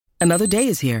Another day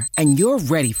is here, and you're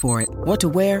ready for it. What to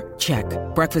wear? Check.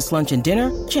 Breakfast, lunch, and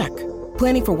dinner? Check.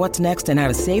 Planning for what's next and how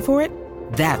to save for it?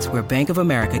 That's where Bank of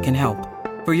America can help.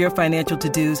 For your financial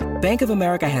to-dos, Bank of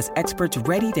America has experts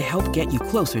ready to help get you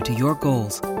closer to your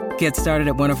goals. Get started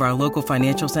at one of our local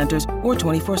financial centers or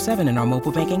 24/7 in our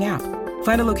mobile banking app.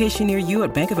 Find a location near you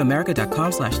at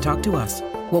bankofamerica.com/talktous.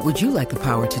 What would you like the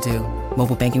power to do?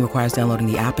 Mobile banking requires downloading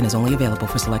the app and is only available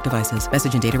for select devices.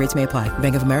 Message and data rates may apply.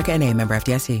 Bank of America N.A., member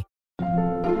FDIC.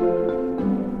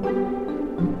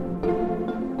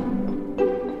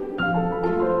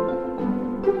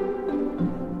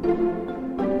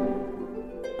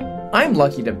 I'm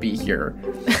lucky to be here.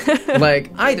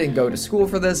 Like, I didn't go to school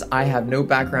for this. I have no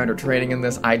background or training in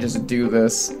this. I just do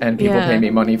this, and people pay me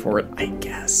money for it, I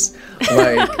guess.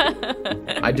 Like,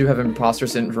 I do have imposter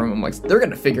syndrome. I'm like, they're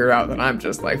gonna figure out that I'm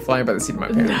just, like, flying by the seat of my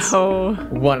pants. No.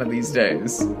 One of these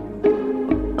days.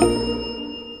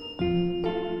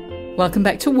 Welcome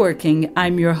back to Working.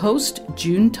 I'm your host,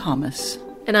 June Thomas.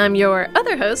 And I'm your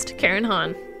other host, Karen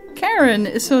Hahn. Karen,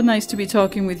 it's so nice to be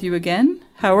talking with you again.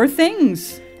 How are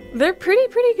things? They're pretty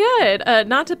good.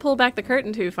 Not to pull back the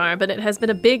curtain too far, but it has been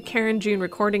a big Karen June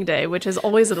recording day, which is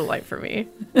always a delight for me.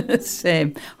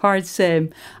 Same. Hard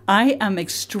same. I am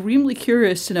extremely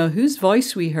curious to know whose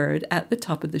voice we heard at the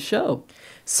top of the show.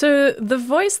 So the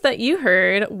voice that you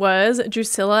heard was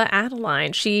Drusilla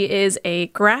Adeline. She is a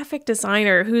graphic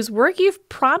designer whose work you've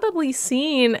probably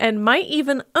seen and might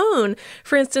even own.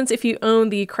 For instance, if you own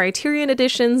the Criterion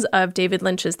editions of David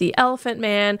Lynch's The Elephant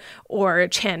Man, or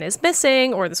Chan is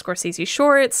Missing, or the Scorsese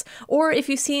shorts, or if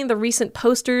you've seen the recent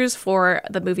posters for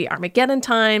the movie Armageddon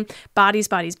Time, Bodies,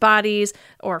 Bodies, Bodies,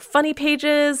 or Funny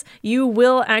Pages, you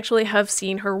will actually have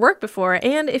seen her work before.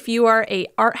 And if you are a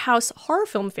art house horror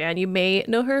film fan, you may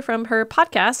know her from her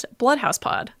podcast, Bloodhouse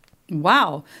Pod.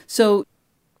 Wow. So,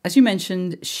 as you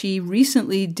mentioned, she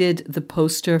recently did the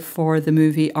poster for the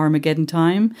movie Armageddon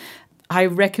Time. I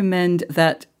recommend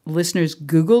that listeners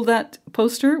Google that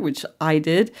poster, which I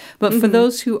did. But for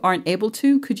those who aren't able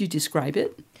to, could you describe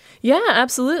it? Yeah,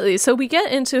 absolutely. So we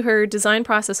get into her design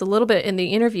process a little bit in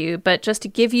the interview, but just to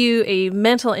give you a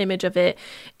mental image of it,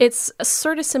 it's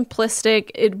sort of simplistic.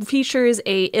 It features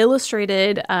a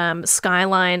illustrated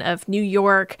skyline of New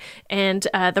York and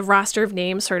the roster of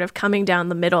names sort of coming down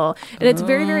the middle. And it's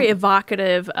very, very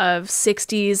evocative of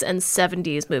 60s and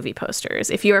 70s movie posters,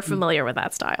 if you are familiar with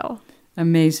that style.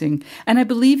 Amazing. And I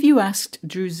believe you asked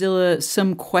Drusilla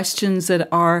some questions that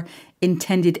are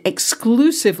intended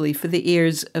exclusively for the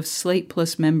ears of Slate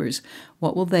Plus members.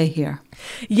 What will they hear?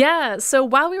 Yeah, so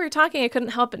while we were talking, I couldn't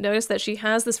help but notice that she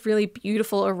has this really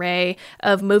beautiful array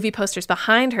of movie posters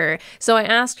behind her. So I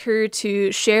asked her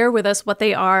to share with us what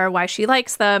they are, why she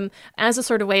likes them, as a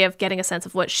sort of way of getting a sense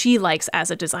of what she likes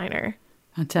as a designer.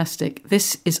 Fantastic.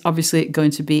 This is obviously going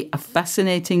to be a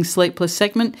fascinating Slate Plus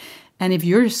segment. And if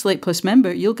you're a Slate Plus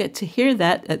member, you'll get to hear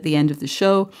that at the end of the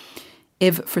show.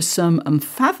 If for some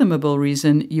unfathomable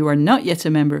reason you are not yet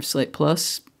a member of Slate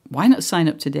Plus, why not sign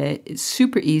up today? It's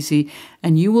super easy,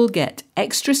 and you will get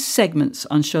extra segments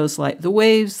on shows like The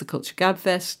Waves, The Culture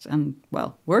Gabfest, and,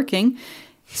 well, Working.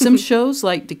 Some shows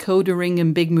like Decoder Ring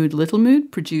and Big Mood, Little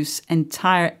Mood produce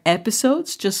entire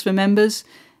episodes just for members.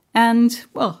 And,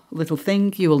 well, little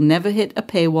thing, you will never hit a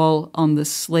paywall on the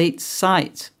Slate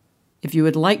site. If you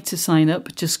would like to sign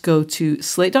up, just go to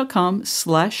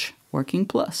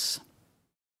slate.com/workingplus.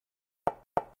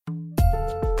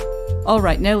 All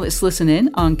right, now let's listen in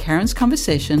on Karen's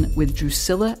conversation with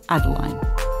Drusilla Adeline.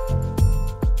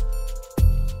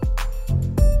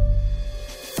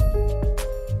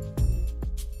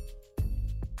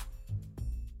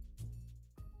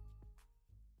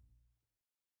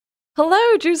 Hello,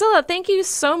 Drusilla. Thank you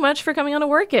so much for coming on to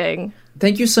Working.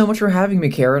 Thank you so much for having me,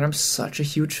 Karen. I'm such a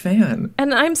huge fan.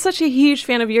 And I'm such a huge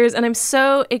fan of yours, and I'm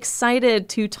so excited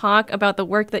to talk about the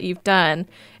work that you've done.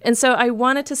 And so I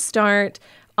wanted to start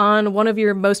on one of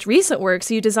your most recent works.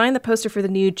 You designed the poster for the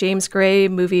new James Gray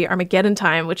movie Armageddon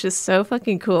Time, which is so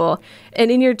fucking cool.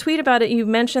 And in your tweet about it, you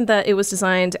mentioned that it was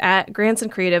designed at Granson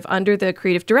Creative under the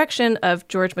creative direction of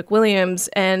George McWilliams.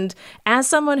 And as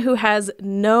someone who has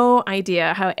no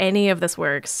idea how any of this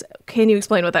works, can you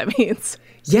explain what that means?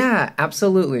 Yeah,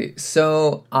 absolutely.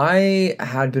 So I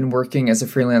had been working as a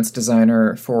freelance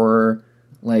designer for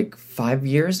like 5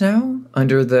 years now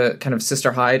under the kind of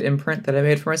Sister Hyde imprint that I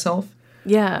made for myself.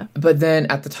 Yeah. But then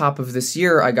at the top of this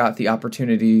year, I got the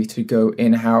opportunity to go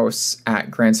in-house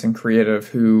at Granson Creative,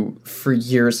 who for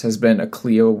years has been a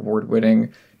Clio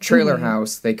award-winning trailer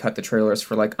house. They cut the trailers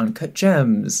for like Uncut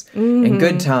Gems and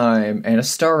Good Time and A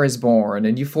Star is Born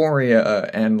and Euphoria,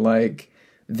 and like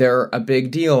they're a big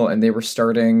deal. And they were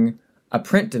starting a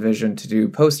print division to do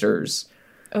posters.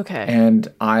 Okay. And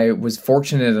I was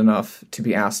fortunate enough to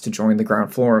be asked to join the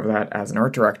ground floor of that as an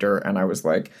art director. And I was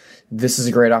like, this is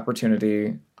a great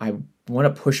opportunity. I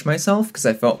want to push myself because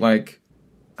I felt like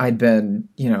I'd been,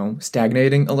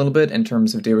 stagnating a little bit in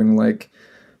terms of doing like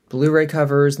Blu-ray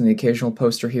covers and the occasional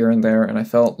poster here and there. And I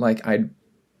felt like I'd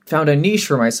found a niche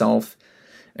for myself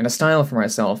and a style for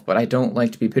myself, but I don't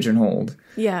like to be pigeonholed.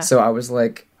 Yeah. So I was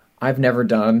like, I've never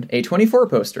done A24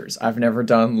 posters. I've never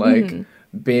done like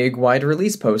big wide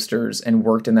release posters and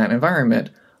worked in that environment.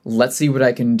 Let's see what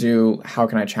I can do. How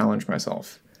can I challenge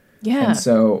myself? Yeah. And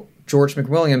so George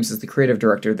McWilliams is the creative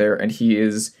director there, and he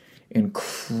is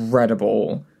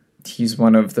incredible. He's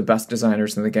one of the best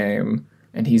designers in the game,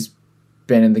 and he's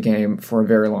been in the game for a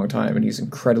very long time, and he's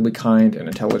incredibly kind and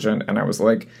intelligent. And I was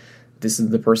like, this is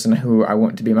the person who I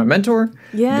want to be my mentor.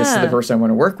 Yeah. This is the person I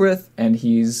want to work with, and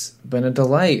he's been a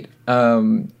delight.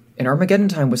 And Armageddon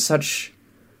Time was such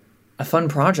a fun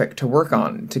project to work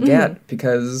on, to get,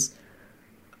 because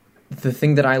the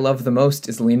thing that I love the most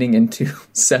is leaning into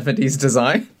 70s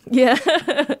design. Yeah.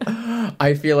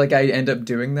 I feel like I end up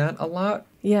doing that a lot.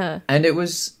 Yeah. And it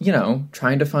was,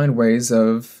 trying to find ways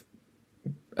of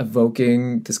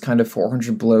evoking this kind of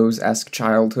 400 Blows-esque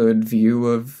childhood view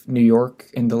of New York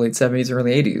in the late 70s,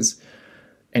 early 80s.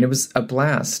 And it was a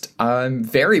blast. I'm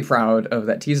very proud of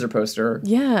that teaser poster.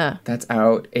 Yeah. That's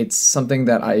out. It's something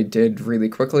that I did really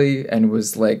quickly and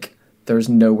was like, there's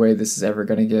no way this is ever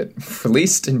going to get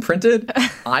released and printed.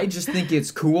 I just think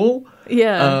it's cool.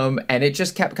 Yeah. And it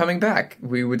just kept coming back.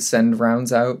 We would send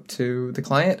rounds out to the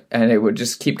client, and it would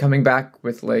just keep coming back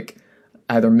with like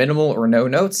either minimal or no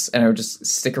notes, and I would just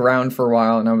stick around for a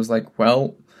while, and I was like,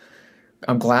 well,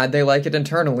 I'm glad they like it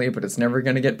internally, but it's never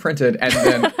going to get printed. And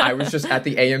then I was just at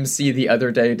the AMC the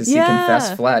other day to see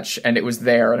Confess Fletch, and it was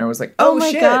there, and I was like, oh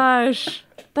my shit. Gosh.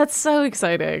 That's so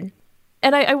exciting.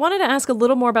 And I wanted to ask a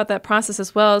little more about that process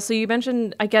as well. So you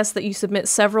mentioned, I guess, that you submit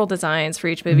several designs for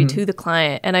each movie to the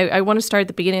client. And I want to start at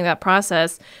the beginning of that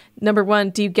process. Number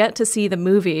one, do you get to see the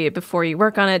movie before you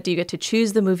work on it? Do you get to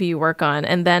choose the movie you work on?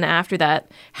 And then after that,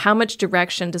 how much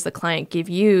direction does the client give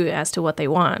you as to what they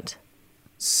want?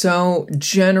 So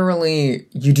generally,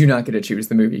 you do not get to choose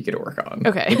the movie you get to work on.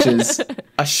 Okay. Which is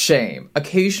a shame.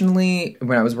 Occasionally,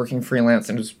 when I was working freelance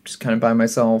and was just kind of by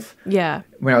myself, Yeah.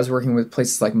 when I was working with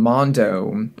places like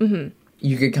Mondo,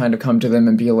 you could kind of come to them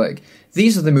and be like,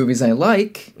 these are the movies I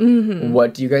like.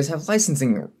 What do you guys have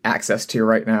licensing access to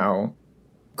right now?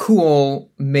 Cool.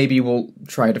 Maybe we'll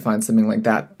try to find something like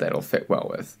that that'll fit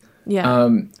well with. Yeah.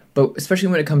 But especially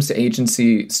when it comes to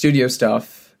agency studio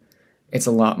stuff, it's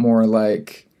a lot more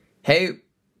like, hey,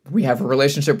 we have a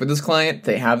relationship with this client.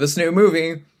 They have this new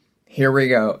movie. Here we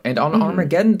go. And on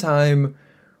Armageddon Time,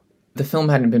 the film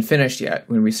hadn't been finished yet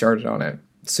when we started on it.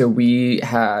 So we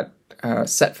had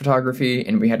set photography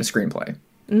and we had a screenplay.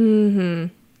 And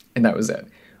that was it.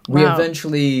 We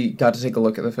eventually got to take a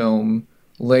look at the film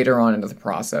later on into the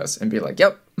process and be like,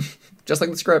 yep, just like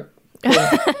the script.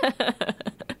 Cool.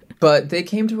 But they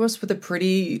came to us with a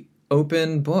pretty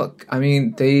open book. I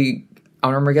mean,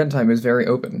 on Armageddon Time, it was very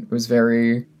open. It was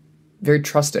very, very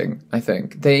trusting, I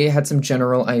think. They had some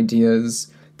general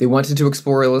ideas. They wanted to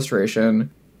explore illustration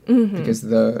because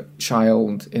the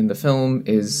child in the film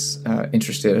is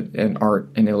interested in art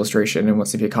and illustration and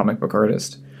wants to be a comic book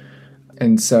artist.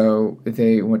 And so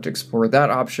they want to explore that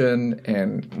option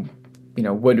and,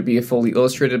 would it be a fully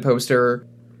illustrated poster?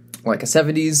 Like a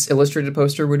 70s illustrated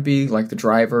poster would be, like The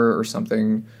Driver or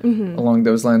something along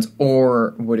those lines,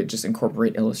 or would it just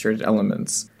incorporate illustrated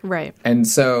elements? Right. And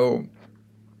so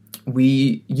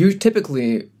you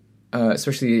typically,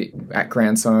 especially at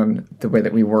Grandson, the way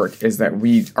that we work is that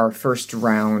our first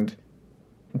round,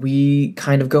 we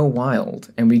kind of go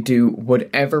wild and we do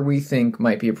whatever we think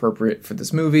might be appropriate for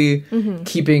this movie,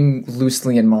 keeping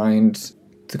loosely in mind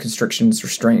the constrictions,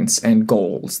 restraints, and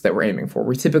goals that we're aiming for.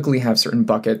 We typically have certain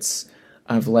buckets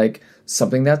of like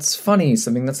something that's funny,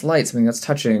 something that's light, something that's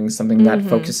touching, something that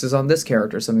focuses on this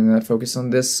character, something that focuses on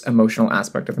this emotional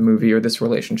aspect of the movie or this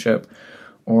relationship,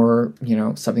 or,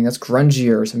 something that's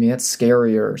grungier, something that's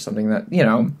scarier, something that,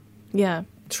 Yeah.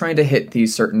 trying to hit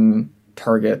these certain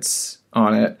targets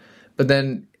on it. But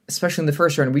then, especially in the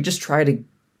first round, we just try to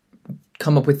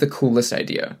come up with the coolest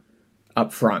idea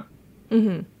up front.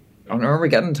 On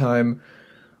Armageddon Time,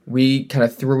 we kind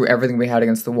of threw everything we had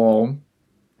against the wall,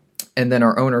 and then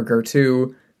our owner,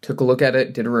 Gertu, took a look at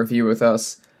it, did a review with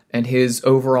us, and his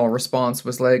overall response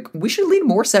was like, we should lean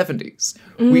more 70s.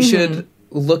 We should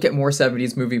look at more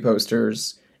 70s movie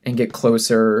posters and get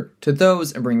closer to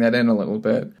those and bring that in a little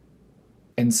bit.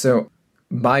 And so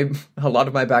a lot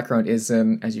of my background is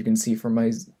in, as you can see from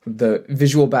the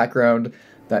visual background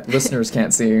that listeners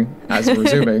can't see as we're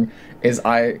zooming, is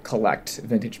I collect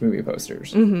vintage movie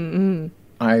posters.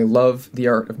 I love the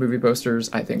art of movie posters.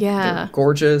 I think they're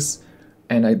gorgeous,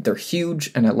 and they're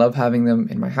huge, and I love having them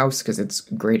in my house because it's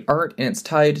great art and it's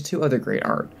tied to other great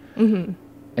art.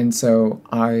 And so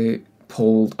I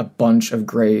pulled a bunch of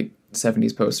great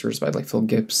 70s posters by like Phil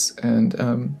Gibbs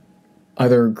and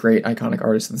other great iconic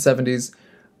artists of the 70s.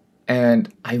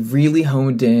 And I really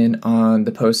honed in on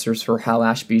the posters for Hal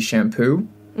Ashby's Shampoo.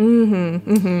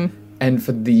 And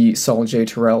for the Saul J.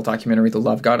 Terrell documentary, The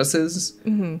Love Goddesses.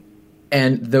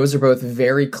 And those are both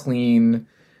very clean,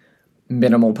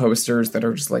 minimal posters that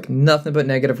are just like nothing but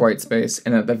negative white space.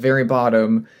 And at the very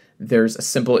bottom, there's a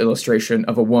simple illustration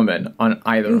of a woman on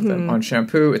either of them. On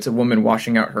Shampoo, it's a woman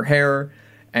washing out her hair,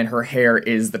 and her hair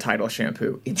is the title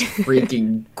Shampoo. It's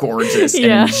freaking gorgeous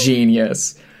and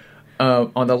genius.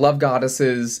 On The Love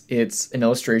Goddesses, it's an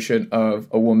illustration of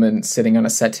a woman sitting on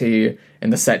a settee,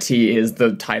 and the settee is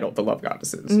the title, The Love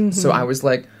Goddesses. So I was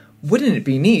like, wouldn't it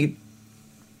be neat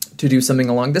to do something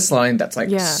along this line that's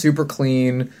like super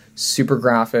clean, super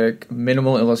graphic,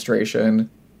 minimal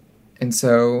illustration? And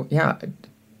so,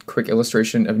 quick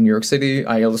illustration of New York City.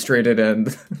 I illustrated in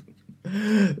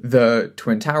the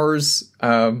Twin Towers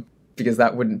because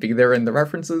that wouldn't be there in the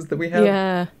references that we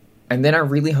have. And then I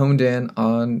really honed in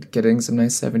on getting some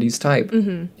nice 70s type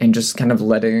and just kind of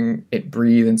letting it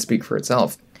breathe and speak for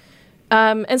itself.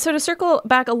 And so to circle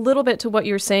back a little bit to what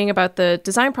you were saying about the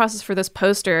design process for this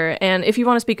poster, and if you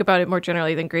want to speak about it more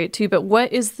generally, then great too, but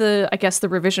what is the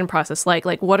revision process like?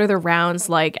 Like, what are the rounds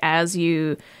like as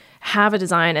you have a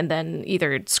design and then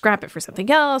either scrap it for something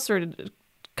else or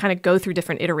kind of go through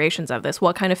different iterations of this?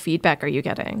 What kind of feedback are you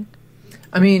getting?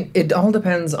 I mean, it all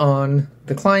depends on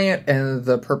the client and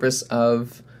the purpose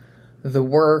of the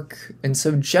work. And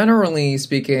so generally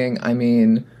speaking, I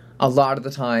mean, a lot of the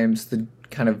times the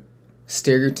kind of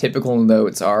stereotypical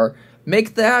notes are,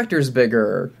 make the actors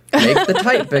bigger, make the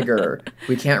type bigger,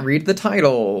 we can't read the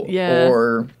title.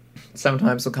 Or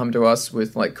sometimes they'll come to us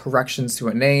with like corrections to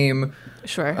a name.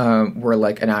 Where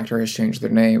like an actor has changed their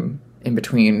name in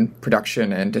between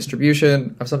production and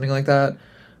distribution of something like that.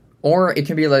 Or it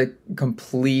can be like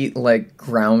complete like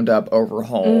ground up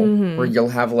overhaul where you'll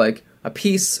have like a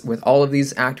piece with all of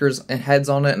these actors and heads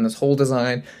on it and this whole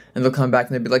design, and they'll come back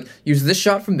and they'll be like, use this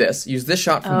shot from this, use this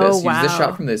shot from this, use this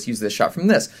shot from this, use this shot from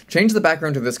this, change the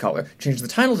background to this color, change the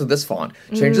title to this font,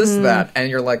 change this to that,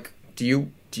 and you're like,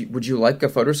 would you like a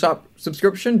Photoshop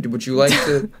subscription? Would you like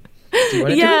to do you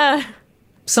want to do it?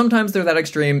 Sometimes they're that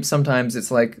extreme. Sometimes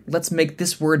it's like, let's make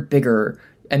this word bigger.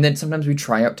 And then sometimes we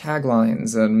try out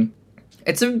taglines, and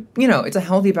it's a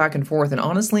healthy back and forth. And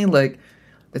honestly, like,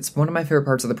 it's one of my favorite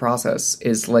parts of the process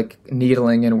is like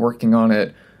needling and working on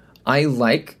it. I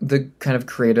like the kind of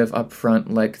creative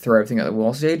upfront, like throw everything at the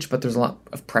wall stage, but there's a lot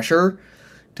of pressure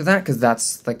to that because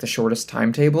that's like the shortest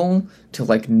timetable to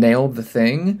like nail the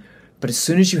thing. But as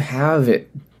soon as you have it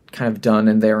kind of done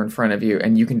and there in front of you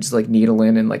and you can just like needle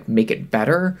in and like make it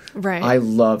better. I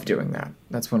love doing that.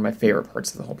 That's one of my favorite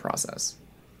parts of the whole process.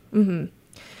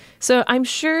 So I'm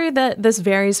sure that this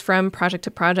varies from project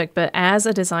to project, but as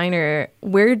a designer,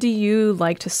 where do you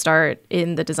like to start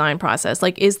in the design process?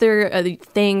 Like, is there a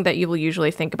thing that you will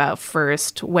usually think about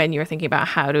first when you're thinking about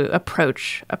how to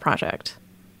approach a project?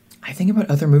 I think about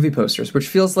other movie posters, which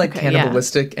feels like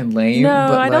cannibalistic and lame. No,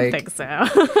 but I like, don't think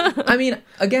so. I mean,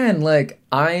 again, like,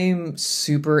 I'm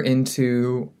super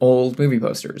into old movie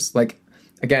posters. Like,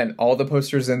 again, all the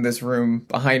posters in this room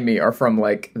behind me are from,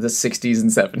 like, the 60s and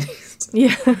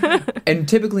 70s. And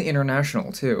typically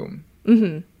international, too.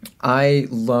 I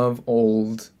love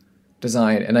old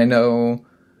design, and I know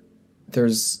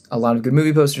there's a lot of good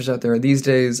movie posters out there these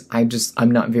days.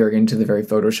 I'm not very into the very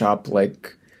Photoshop,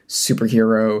 like,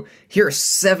 superhero. Here are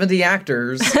 70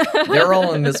 actors. They're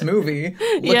all in this movie.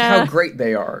 Look how great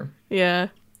they are.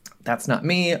 That's not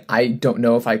me. I don't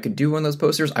know if I could do one of those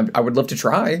posters. I would love to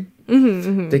try.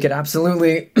 They could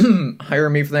absolutely hire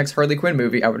me for the next Harley Quinn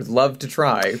movie. I would love to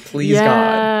try. Please,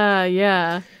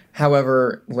 God.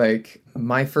 However, like,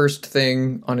 my first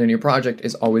thing on a new project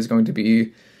is always going to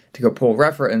be to go pull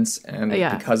reference. And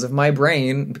because of my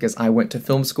brain, because I went to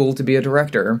film school to be a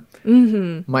director,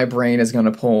 my brain is going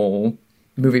to pull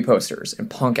movie posters and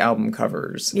punk album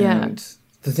covers and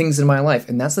the things in my life.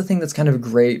 And that's the thing that's kind of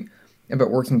great about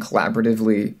working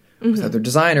collaboratively with other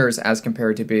designers as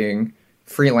compared to being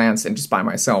freelance and just by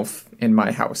myself in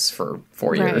my house for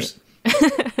 4 years.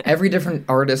 Every different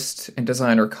artist and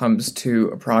designer comes to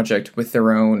a project with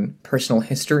their own personal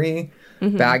history,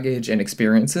 baggage, and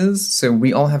experiences. So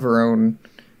we all have our own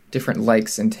different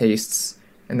likes and tastes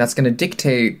And that's going to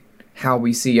dictate how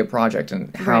we see a project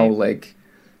and how, like,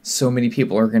 so many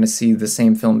people are going to see the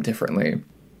same film differently.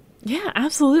 Yeah,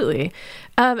 absolutely.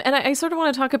 And I sort of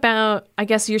want to talk about, I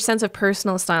guess, your sense of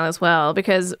personal style as well,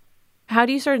 because how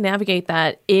do you sort of navigate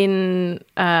that in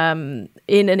an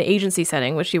agency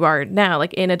setting, which you are now,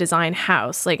 like in a design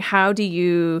house? Like, how do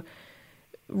you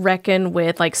reckon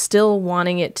with like still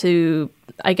wanting it to,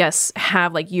 I guess,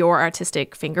 have like your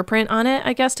artistic fingerprint on it,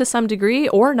 I guess, to some degree,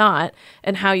 or not,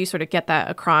 and how you sort of get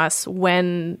that across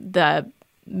when the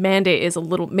mandate is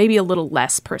maybe a little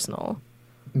less personal?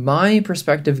 My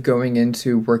perspective going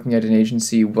into working at an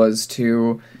agency was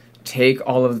to take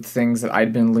all of the things that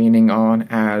I'd been leaning on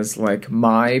as like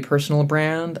my personal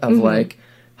brand of like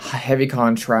heavy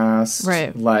contrast,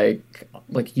 like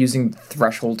using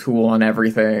threshold tool on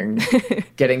everything,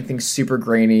 getting things super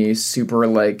grainy, super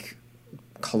like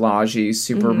collagey,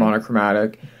 super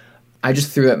monochromatic. I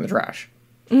just threw that in the trash.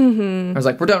 I was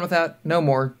like, we're done with that. No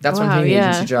more. That's what I'm taking an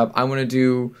agency job. I want to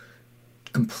do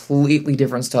completely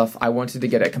different stuff. I wanted to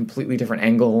get a completely different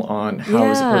angle on how I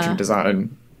was approaching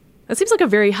design. That seems like a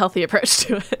very healthy approach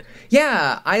to it.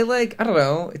 Yeah, I don't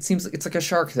know. It seems like it's like a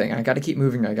shark thing. I got to keep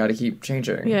moving. I got to keep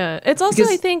changing. Yeah. It's also,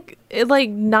 I think, like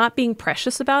not being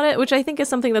precious about it, which I think is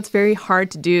something that's very hard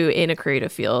to do in a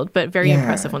creative field, but very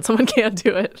impressive when someone can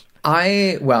do it.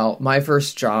 My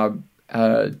first job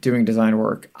doing design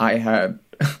work, I had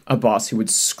a boss who would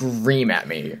scream at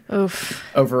me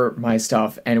over my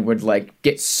stuff and would like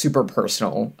get super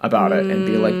personal about it and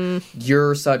be like,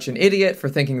 you're such an idiot for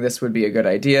thinking this would be a good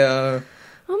idea.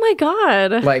 Oh my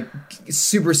God. Like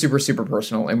super, super, super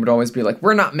personal, and would always be like,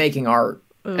 we're not making art.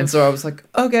 And so I was like,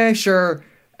 okay, sure.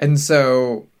 And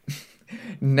so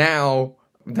now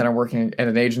that I'm working at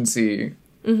an agency,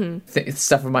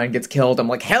 stuff of mine gets killed. I'm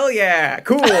like, hell yeah,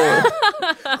 cool.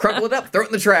 Crumple it up, throw it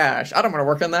in the trash. I don't want to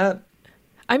work on that.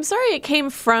 I'm sorry it came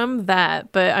from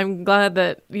that, but I'm glad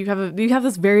that you have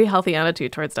this very healthy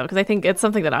attitude towards stuff, because I think it's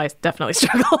something that I definitely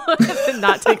struggle with and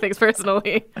not take things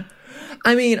personally.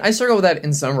 I mean, I struggle with that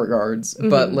in some regards,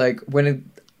 but like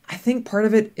I think part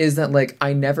of it is that like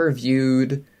I never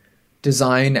viewed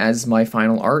design as my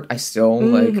final art. I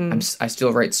still I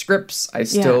still write scripts. I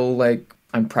still like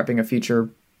I'm prepping a feature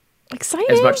exciting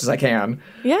as much as I can.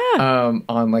 Yeah.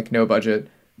 On like no budget.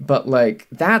 But, like,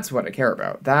 that's what I care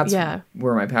about. That's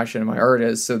where my passion and my art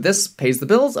is. So this pays the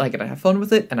bills, I get to have fun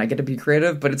with it, and I get to be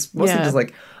creative. But it's mostly just,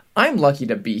 like, I'm lucky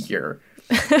to be here.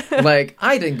 Like,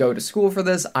 I didn't go to school for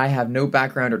this. I have no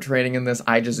background or training in this.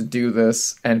 I just do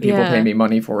this, and people pay me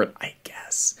money for it, I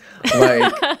guess.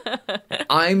 Like,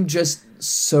 I'm just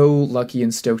so lucky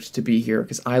and stoked to be here,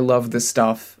 because I love this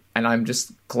stuff. And I'm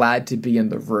just glad to be in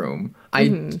the room. I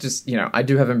just, I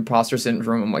do have imposter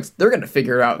syndrome. I'm like, they're going to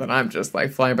figure it out that I'm just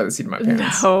like flying by the seat of my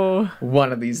pants. No.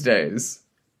 One of these days.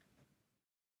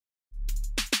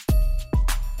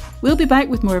 We'll be back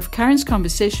with more of Karen's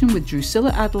conversation with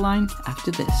Drusilla Adeline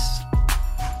after this.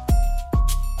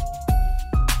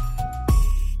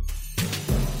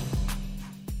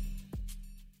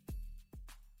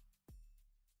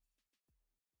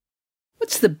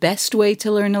 What's the best way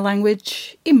to learn a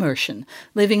language? Immersion,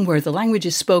 living where the language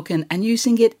is spoken and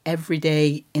using it every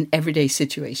day in everyday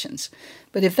situations.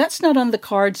 But if that's not on the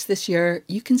cards this year,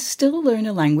 you can still learn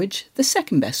a language the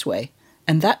second best way,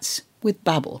 and that's with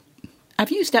Babbel.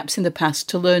 I've used apps in the past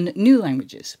to learn new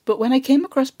languages, but when I came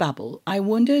across Babbel, I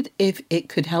wondered if it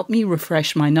could help me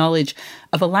refresh my knowledge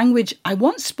of a language I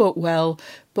once spoke well,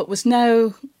 but was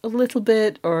now a little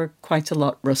bit or quite a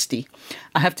lot rusty.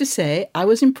 I have to say, I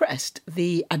was impressed.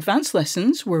 The advanced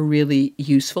lessons were really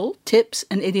useful, tips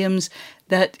and idioms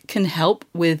that can help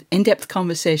with in-depth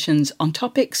conversations on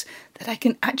topics that I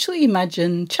can actually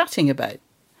imagine chatting about.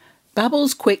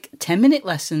 Babbel's quick 10-minute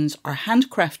lessons are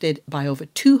handcrafted by over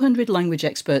 200 language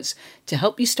experts to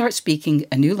help you start speaking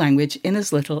a new language in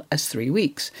as little as 3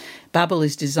 weeks. Babbel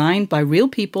is designed by real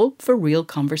people for real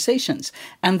conversations,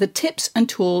 and the tips and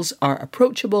tools are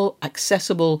approachable,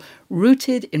 accessible,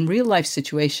 rooted in real-life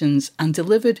situations, and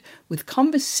delivered with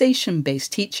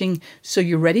conversation-based teaching so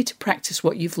you're ready to practice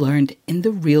what you've learned in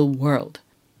the real world.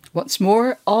 What's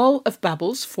more, all of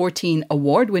Babbel's 14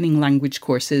 award-winning language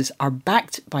courses are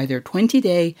backed by their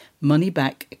 20-day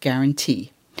money-back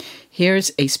guarantee.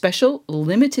 Here's a special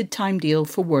limited-time deal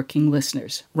for working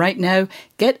listeners. Right now,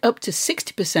 get up to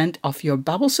 60% off your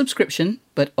Babbel subscription,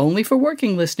 but only for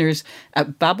working listeners,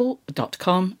 at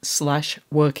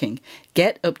babbel.com/working.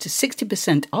 Get up to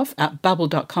 60% off at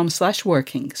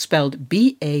babbel.com/working, spelled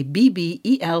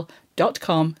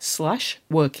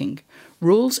BABBEL.com/working.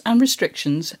 Rules and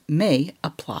restrictions may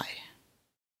apply.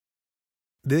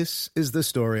 This is the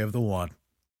story of the one.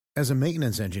 As a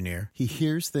maintenance engineer, he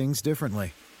hears things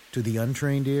differently. To the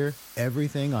untrained ear,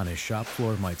 everything on his shop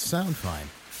floor might sound fine,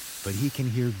 but he can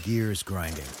hear gears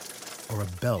grinding or a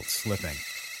belt slipping.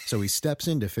 So he steps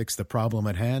in to fix the problem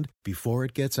at hand before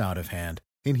it gets out of hand.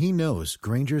 And he knows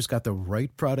Grainger's got the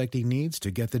right product he needs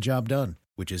to get the job done,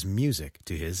 which is music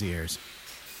to his ears.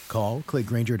 Call, click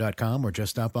Grainger.com, or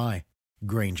just stop by.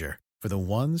 Grainger, for the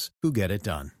ones who get it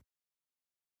done.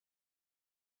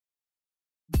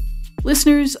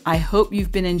 Listeners, I hope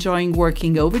you've been enjoying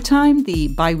Working Overtime, the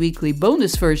bi-weekly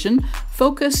bonus version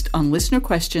focused on listener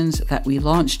questions that we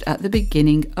launched at the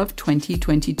beginning of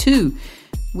 2022.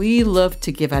 We love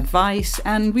to give advice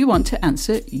and we want to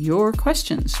answer your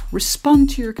questions, respond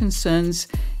to your concerns,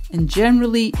 and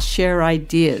generally share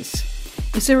ideas.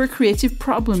 Is there a creative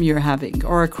problem you're having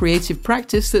or a creative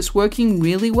practice that's working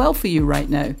really well for you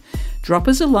right now? Drop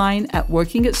us a line at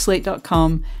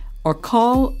working@slate.com or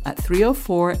call at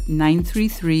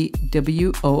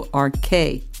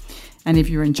 304-933-WORK. And if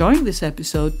you're enjoying this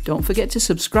episode, don't forget to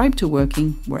subscribe to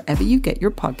Working wherever you get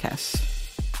your podcasts.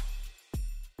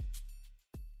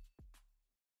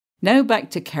 Now back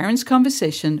to Karen's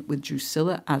conversation with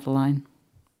Drusilla Adeline.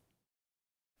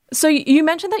 So you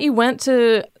mentioned that you went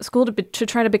to school to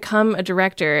try to become a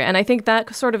director, and I think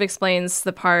that sort of explains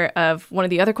the part of one of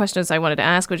the other questions I wanted to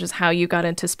ask, which is how you got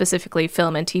into specifically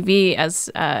film and TV as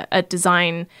a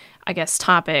design, I guess,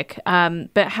 topic.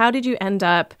 But how did you end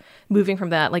up moving from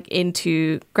that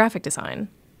into graphic design?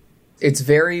 It's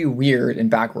very weird and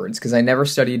backwards because I never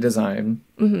studied design.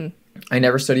 Mm-hmm. I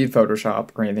never studied Photoshop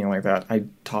or anything like that. I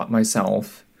taught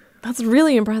myself. That's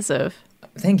really impressive.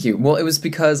 Thank you. Well, it was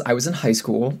because I was in high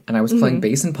school and I was playing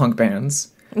bass in punk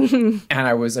bands and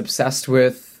I was obsessed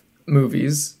with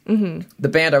movies. Mm-hmm. The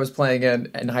band I was playing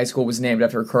in high school was named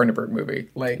after a Cronenberg movie.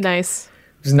 Nice.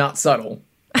 It was not subtle.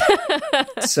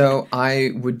 So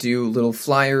I would do little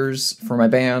flyers for my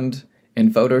band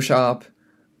in Photoshop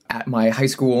at my high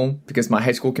school because my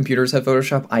high school computers had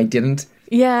Photoshop. I didn't.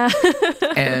 Yeah.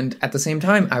 And at the same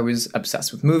time, I was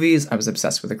obsessed with movies. I was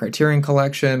obsessed with the Criterion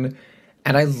Collection.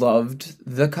 And I loved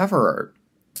the cover art.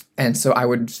 And so I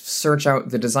would search out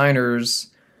the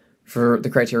designers for the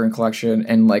Criterion Collection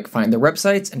and find their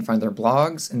websites and find their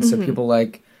blogs. And so people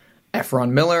like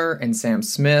Efron Miller and Sam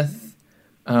Smith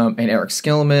and Eric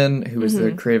Skillman, who was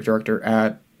the creative director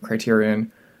at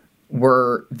Criterion,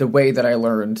 were the way that I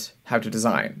learned how to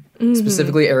design.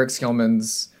 Specifically Eric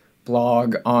Skillman's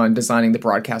blog on designing the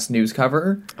broadcast news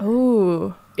cover.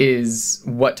 Oh. Is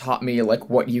what taught me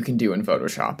what you can do in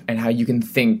Photoshop and how you can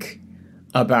think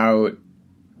about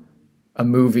a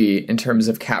movie in terms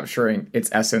of capturing its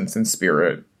essence and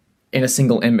spirit in a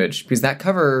single image. Because that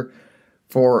cover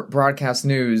for broadcast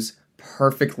news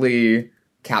perfectly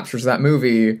captures that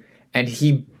movie. And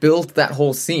he built that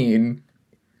whole scene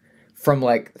from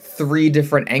 3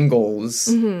 different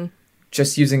angles,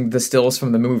 just using the stills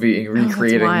from the movie,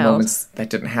 recreating moments that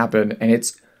didn't happen. And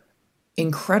it's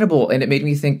incredible, and it made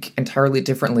me think entirely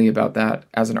differently about that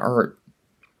as an art.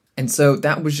 And so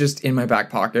that was just in my back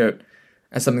pocket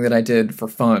as something that I did for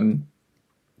fun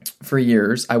for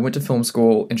years. I went to film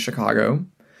school in Chicago,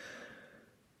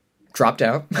 dropped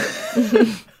out,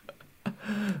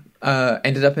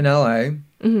 ended up in LA,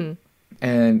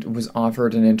 and was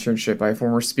offered an internship by a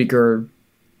former speaker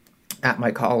at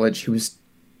my college who was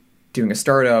doing a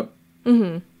startup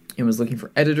and was looking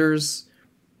for editors.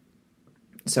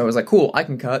 So I was like, cool, I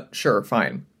can cut. Sure,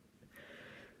 fine.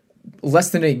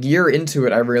 Less than a year into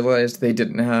it, I realized they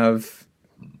didn't have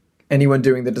anyone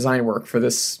doing the design work for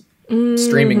this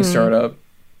streaming startup.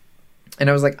 And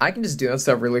I was like, I can just do that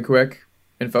stuff really quick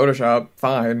in Photoshop.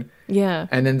 Fine. Yeah.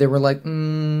 And then they were like,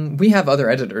 we have other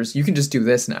editors. You can just do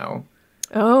this now.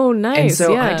 Oh, nice. And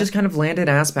so I just kind of landed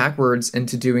ass backwards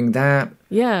into doing that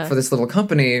for this little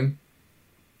company.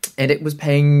 And it was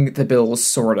paying the bills,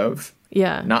 sort of.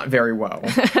 Yeah. Not very well.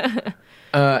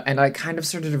 And I kind of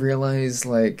started to realize,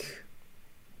 I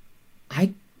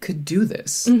could do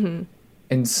this. And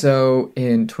so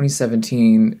in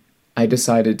 2017, I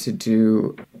decided to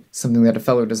do something that a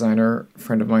fellow designer, a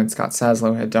friend of mine, Scott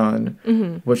Saslow, had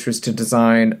done, which was to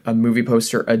design a movie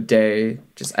poster a day,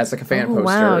 just as a fan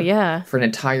poster, for an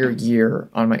entire year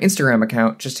on my Instagram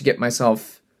account, just to get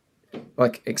myself,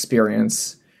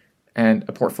 experience and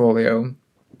a portfolio.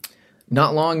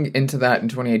 Not long into that, in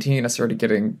 2018, I started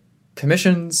getting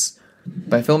commissions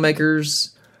by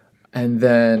filmmakers, and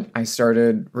then I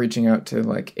started reaching out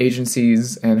to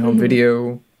agencies and home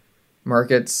video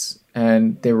markets,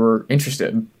 and they were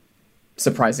interested,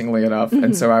 surprisingly enough.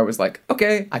 And so I was like,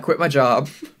 okay, I quit my job.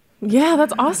 Yeah,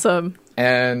 that's awesome.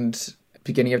 And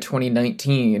beginning of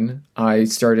 2019, I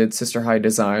started Sister High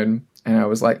Design, And I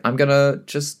was like, I'm gonna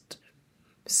just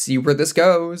see where this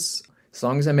goes. As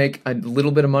long as I make a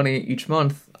little bit of money each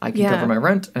month, I can cover my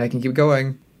rent and I can keep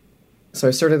going. So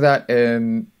I started that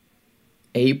in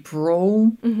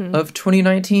April of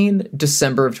 2019.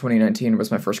 December of 2019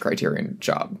 was my first Criterion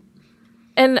job.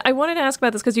 And I wanted to ask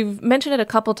about this because you've mentioned it a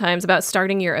couple times about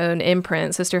starting your own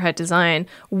imprint, Sisterhood Design.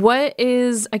 What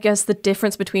is, I guess, the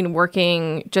difference between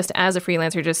working just as a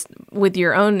freelancer, just with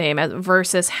your own name,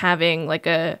 versus having like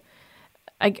a,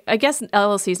 I guess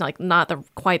LLC is not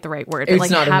quite the right word. But It's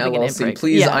like not having an LLC. imprint.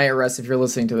 Please, IRS, if you're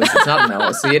listening to this, it's not an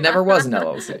LLC. It never was an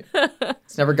LLC.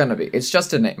 It's never gonna be. It's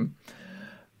just a name.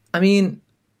 I mean,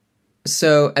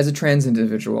 so as a trans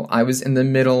individual, I was in the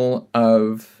middle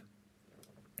of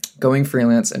going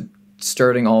freelance and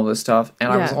starting all this stuff.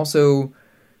 And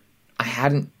I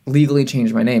hadn't legally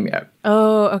changed my name yet.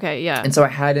 Oh, okay, yeah. And so I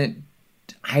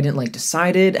hadn't like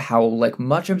decided how like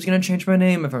much I was going to change my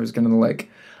name. If I was going to like,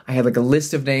 I had like a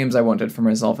list of names I wanted for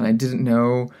myself and I didn't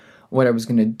know what I was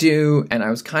going to do. And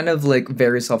I was kind of like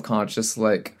very self-conscious,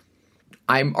 like,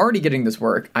 I'm already getting this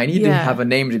work. I need to have a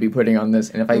name to be putting on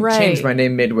this. And if I change my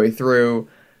name midway through,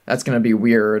 that's going to be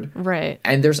weird. Right.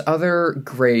 And there's other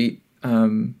great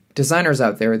designers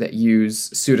out there that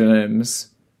use pseudonyms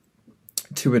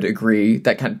to a degree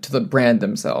that kind of to brand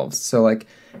themselves. So like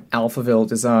Alphaville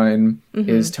Design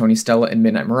is Tony Stella and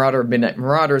Midnight Marauder. Midnight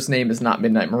Marauder's name is not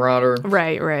Midnight Marauder.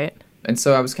 Right. And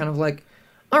so I was kind of like,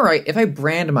 all right, if I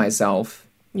brand myself,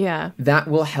 that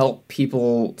will help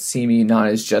people see me not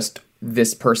as just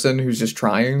this person who's just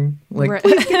trying, like,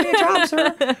 please give me a job,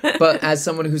 sir. But as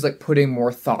someone who's, like, putting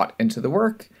more thought into the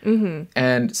work.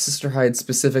 And Sisterhood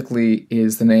specifically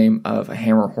is the name of a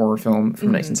Hammer horror film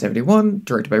from 1971,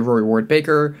 directed by Roy Ward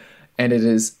Baker. And it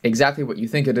is exactly what you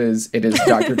think it is. It is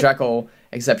Dr. Jekyll,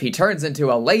 except he turns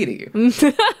into a lady.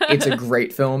 It's a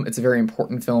great film. It's a very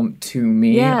important film to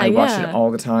me. I watched it all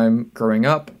the time growing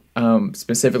up.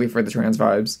 Specifically for the trans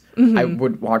vibes. I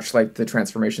would watch like the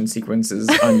transformation sequences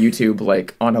on YouTube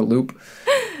like on a loop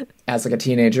as like a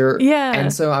teenager.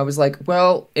 And so I was like,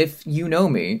 well, if you know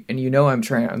me and you know I'm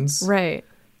trans,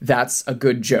 that's a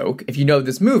good joke. If you know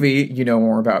this movie, you know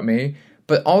more about me.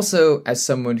 But also as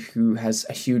someone who has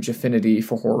a huge affinity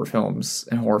for horror films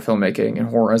and horror filmmaking and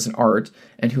horror as an art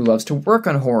and who loves to work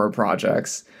on horror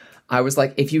projects, I was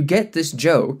like, if you get this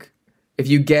joke, if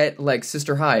you get, like,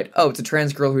 Sister Hyde, oh, it's a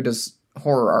trans girl who does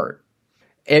horror art.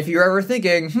 If you're ever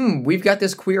thinking, we've got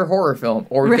this queer horror film,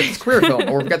 or we've got this queer film,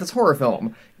 or we've got this horror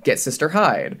film, get Sister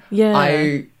Hyde.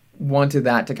 I wanted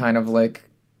that to kind of, like,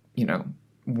 you know,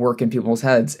 work in people's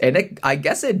heads. And I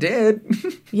guess it did.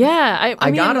 I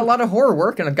mean, got a lot of horror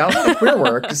work, and I got a lot of queer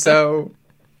work, so...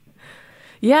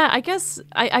 Yeah, I guess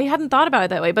I hadn't thought about it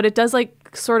that way, but it does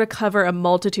like sort of cover a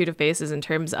multitude of bases in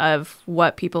terms of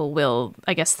what people will,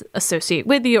 I guess, associate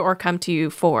with you or come to you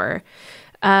for.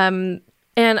 And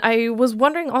I was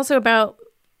wondering also about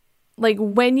like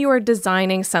when you are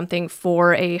designing something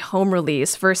for a home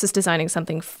release versus designing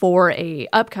something for a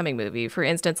upcoming movie. For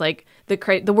instance, like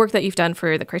the work that you've done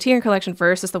for the Criterion Collection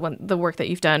versus the work that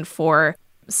you've done for,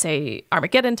 say,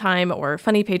 Armageddon Time or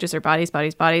Funny Pages or Bodies.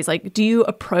 Like, do you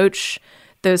approach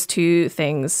those two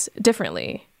things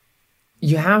differently?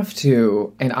 You have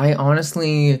to. And I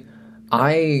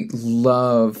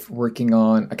love working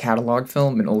on a catalog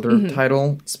film, an older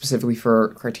title, specifically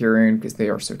for Criterion, because they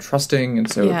are so trusting and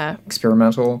so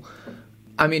experimental.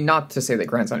 I mean, not to say that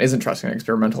Grandson isn't trusting and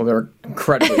experimental. They're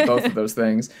incredibly both of those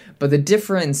things. But the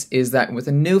difference is that with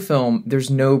a new film,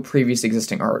 there's no previous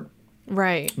existing art.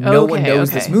 Right. No one knows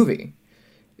this movie.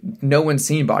 No one's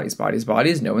seen Bodies.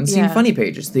 No one's seen Funny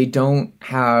Pages. They don't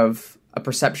have a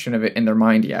perception of it in their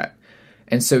mind yet.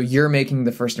 And so you're making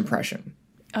the first impression.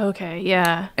 Okay,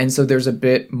 yeah. And so there's a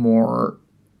bit more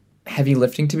heavy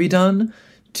lifting to be done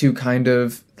to kind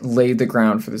of lay the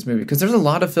ground for this movie. Because there's a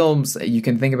lot of films that you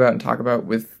can think about and talk about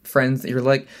with friends that you're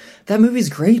like, that movie's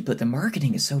great, but the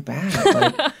marketing is so bad.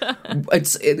 Like,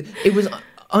 it was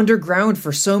underground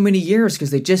for so many years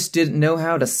because they just didn't know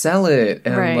how to sell it.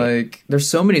 And like, there's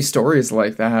so many stories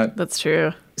like that. That's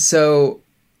true. So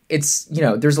it's, you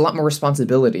know, there's a lot more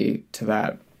responsibility to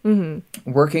that.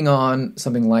 Working on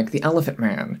something like The Elephant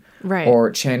Man,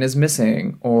 or Chan is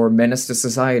Missing, or Menace to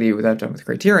Society without done with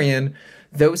Criterion,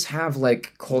 those have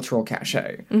like cultural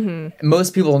cachet.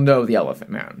 Most people know The Elephant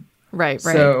Man. Right.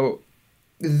 So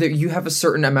you have a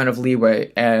certain amount of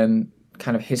leeway and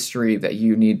kind of history that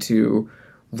you need to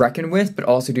reckon with, but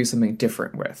also do something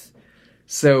different with.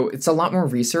 So it's a lot more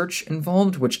research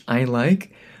involved, which I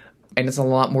like. And it's a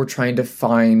lot more trying to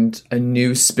find a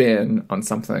new spin on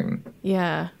something.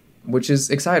 Yeah. Which is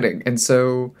exciting. And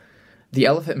so The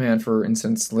Elephant Man, for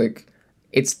instance, like,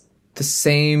 it's the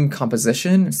same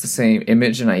composition, it's the same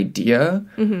image and idea,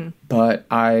 but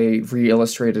I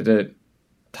re-illustrated it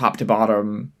top to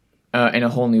bottom in a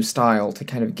whole new style to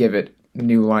kind of give it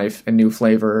new life and new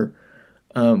flavor,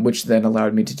 which then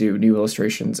allowed me to do new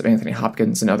illustrations of Anthony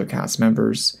Hopkins and other cast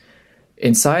members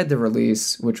inside the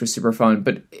release, which was super fun.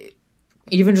 But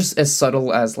even just as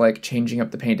subtle as like changing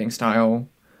up the painting style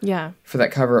for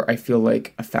that cover, I feel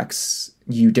like affects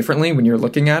you differently when you're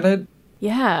looking at it.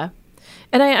 Yeah.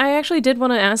 And I actually did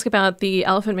want to ask about the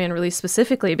Elephant Man release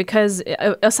specifically, because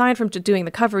aside from doing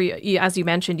the cover, as you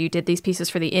mentioned, you did these pieces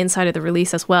for the inside of the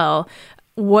release as well.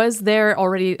 Was there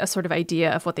already a sort of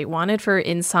idea of what they wanted for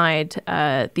inside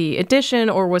the edition,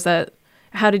 or was that,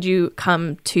 how did you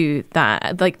come to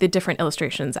that, like the different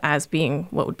illustrations as being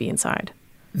what would be inside?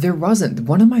 There wasn't.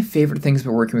 One of my favorite things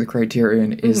about working with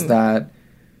Criterion is that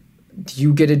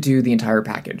you get to do the entire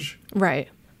package. Right.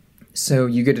 So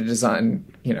you get to design,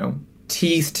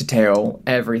 teeth to tail,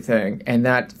 everything. And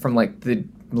that from like the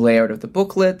layout of the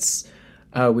booklets,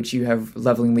 which you have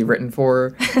lovingly written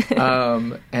for,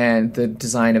 and the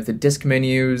design of the disc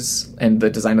menus and the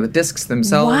design of the discs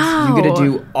themselves. Wow. You get to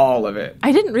do all of it.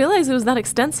 I didn't realize it was that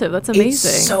extensive. That's amazing.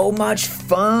 It's so much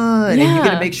fun. Yeah. And you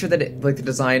get to make sure that it, like the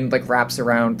design like wraps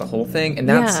around the whole thing. And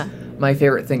that's my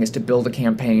favorite thing, is to build a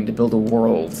campaign, to build a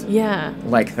world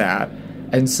like that.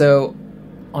 And so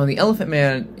on the Elephant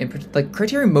Man, like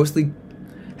Criterion mostly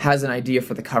has an idea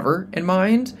for the cover in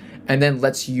mind and then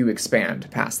lets you expand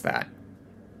past that.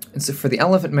 And so for the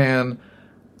Elephant Man,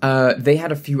 they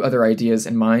had a few other ideas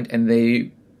in mind, and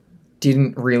they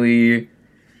didn't really...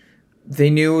 They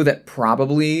knew that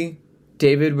probably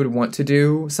David would want to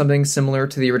do something similar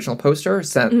to the original poster.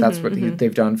 So that's what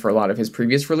they've done for a lot of his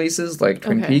previous releases, like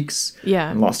Twin Peaks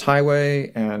and Lost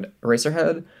Highway and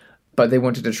Eraserhead. But they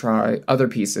wanted to try other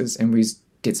pieces, and we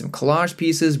did some collage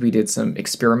pieces, we did some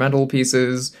experimental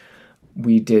pieces,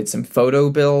 we did some photo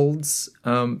builds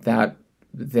that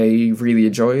they really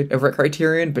enjoyed over at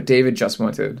Criterion, but David just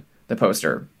wanted the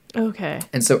poster. Okay.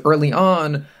 And so early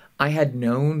on, I had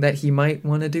known that he might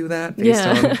want to do that based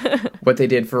on what they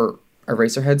did for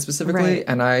Eraserhead specifically. Right.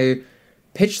 And I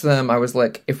pitched them, I was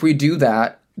like, if we do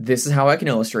that, this is how I can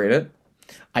illustrate it.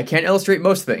 I can't illustrate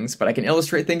most things, but I can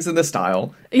illustrate things in this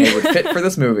style. And it would fit for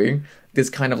this movie. This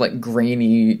kind of like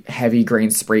grainy, heavy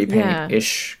grain spray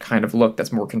paint-ish kind of look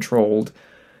that's more controlled.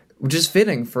 Which is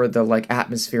fitting for the like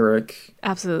atmospheric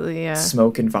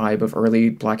smoke and vibe of early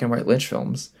black and white Lynch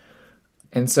films.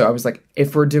 And so I was like,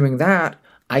 if we're doing that,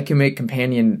 I can make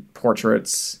companion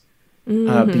portraits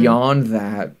beyond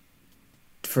that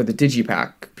for the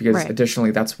Digipack, because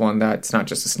additionally that's one that's not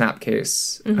just a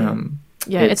snapcase.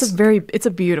 It's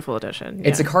a beautiful edition.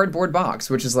 It's a cardboard box,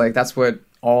 which is like, that's what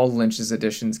all Lynch's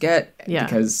editions get,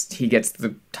 because he gets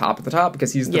the top of the top,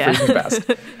 because he's the freaking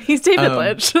best. He's David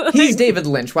Lynch. He's David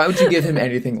Lynch. Why would you give him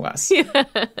anything less?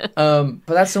 But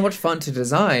that's so much fun to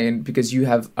design, because you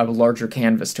have a larger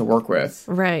canvas to work with.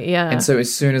 Right, yeah. And so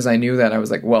as soon as I knew that, I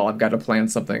was like, well, I've got to plan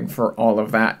something for all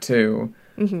of that too.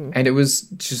 And it was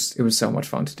so much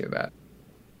fun to do that.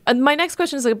 My next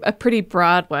question is a pretty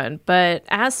broad one, but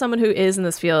as someone who is in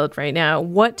this field right now,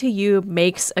 what to you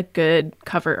makes a good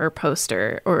cover or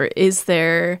poster? Or is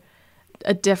there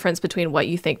a difference between what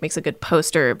you think makes a good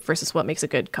poster versus what makes a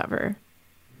good cover?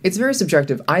 It's very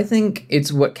subjective. I think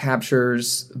it's what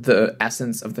captures the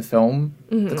essence of the film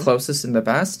the closest and the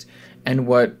best, and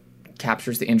what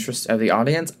captures the interest of the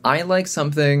audience. I like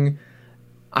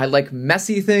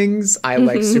messy things. I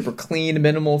like super clean,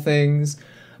 minimal things.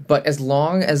 But as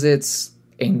long as it's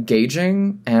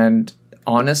engaging and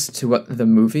honest to what the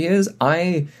movie is,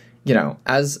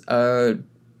 as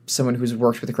someone who's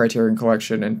worked with the Criterion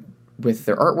Collection and with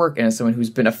their artwork, and as someone who's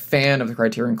been a fan of the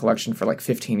Criterion Collection for like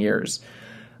 15 years,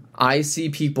 I see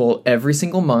people every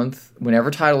single month, whenever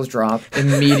titles drop,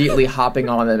 immediately hopping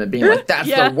on them and being like, that's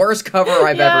the worst cover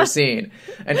I've ever seen.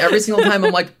 And every single time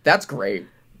I'm like, that's great.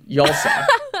 Y'all suck.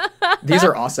 These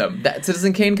are awesome. That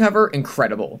Citizen Kane cover,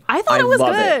 incredible. I thought it was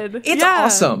love good. It's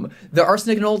awesome. The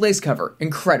Arsenic and Old Lace cover,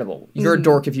 incredible. You're a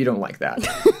dork if you don't like that.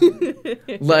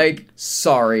 Like,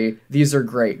 sorry, these are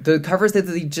great. The covers that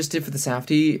they just did for the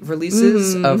Safdie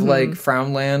releases of like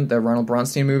Frownland, the Ronald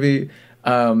Bronstein movie,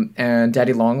 and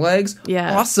Daddy Longlegs,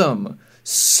 awesome.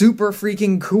 Super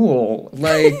freaking cool.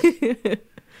 Like,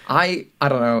 I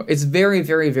don't know. It's very,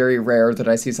 very, very rare that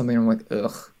I see something and I'm like,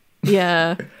 ugh.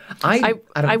 Yeah. I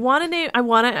want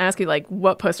to ask you like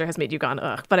what poster has made you gone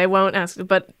ugh, but I won't ask.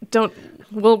 But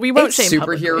we won't shame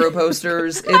superhero publicly.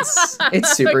 posters. It's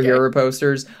superhero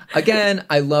posters. Again,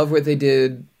 I love what they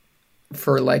did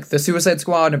for like the Suicide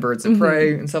Squad and Birds of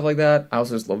Prey and stuff like that. I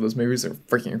also just love those movies. They're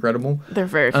freaking incredible. They're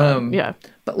very fun. Yeah.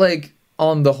 But like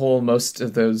on the whole, most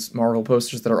of those Marvel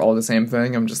posters that are all the same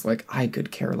thing, I'm just like, I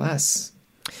could care less.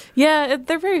 Yeah,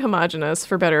 they're very homogenous,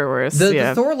 for better or worse.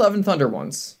 The Thor Love and Thunder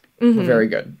ones were very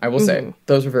good. I will say.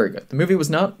 Those were very good. The movie was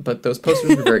not, but those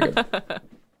posters were very good.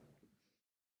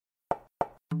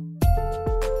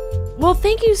 Well,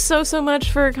 thank you so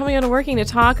much for coming on to Working to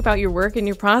talk about your work and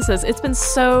your process. It's been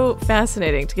so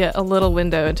fascinating to get a little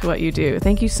window into what you do.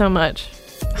 Thank you so much.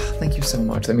 Thank you so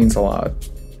much. That means a lot.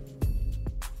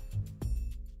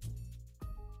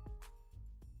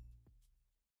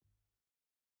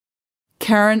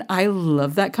 Karen, I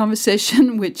love that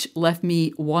conversation, which left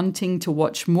me wanting to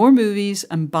watch more movies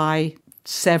and buy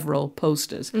several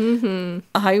posters.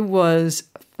 I was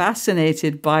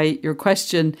fascinated by your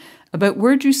question about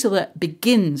where Drusilla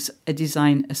begins a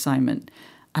design assignment.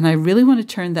 And I really want to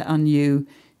turn that on you.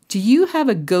 Do you have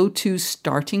a go-to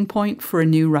starting point for a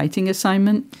new writing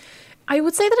assignment? I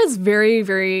would say that it's very,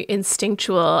 very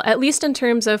instinctual, at least in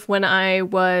terms of when I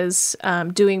was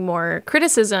doing more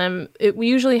criticism. It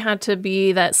usually had to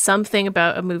be that something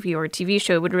about a movie or a TV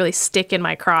show would really stick in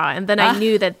my craw. And then I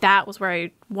knew that that was where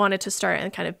I wanted to start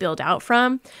and kind of build out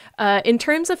from. In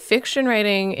terms of fiction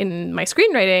writing, in my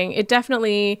screenwriting, it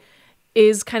definitely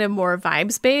is kind of more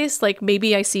vibes based. Like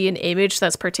maybe I see an image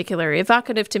that's particularly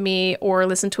evocative to me, or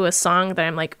listen to a song that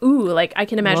I'm like, ooh, like I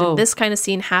can imagine this kind of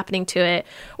scene happening to it.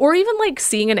 Or even like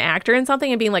seeing an actor in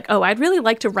something and being like, oh, I'd really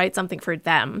like to write something for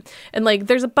them. And like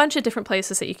there's a bunch of different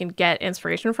places that you can get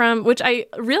inspiration from, which I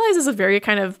realize is a very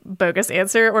kind of bogus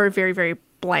answer, or a very, very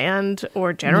bland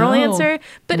or general answer,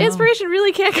 but inspiration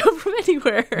really can't come from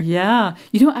anywhere. Yeah.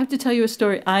 You know, I have to tell you a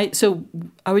story. So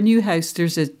our new house,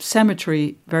 there's a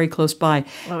cemetery very close by.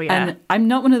 Oh, yeah. And I'm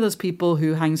not one of those people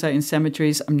who hangs out in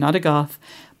cemeteries. I'm not a goth.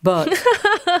 But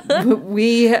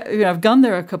I've gone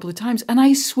there a couple of times, and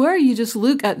I swear you just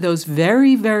look at those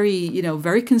very, very,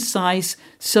 very concise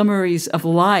summaries of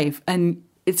life, and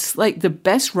it's like the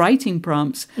best writing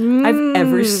prompts I've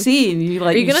ever seen.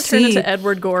 Are you going to turn into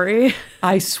Edward Gorey?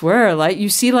 I swear, like you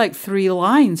see like 3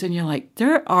 lines and you're like,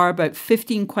 there are about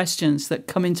 15 questions that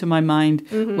come into my mind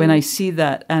when I see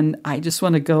that. And I just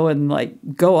want to go and like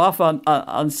go off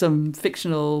on some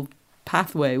fictional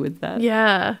pathway with that.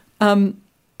 Yeah.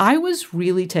 I was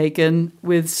really taken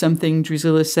with something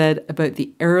Drusilla said about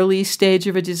the early stage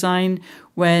of a design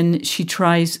when she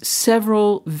tries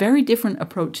several very different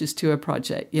approaches to a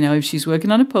project. If she's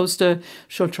working on a poster,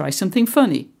 she'll try something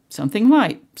funny, something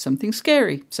light, something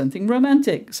scary, something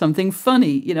romantic, something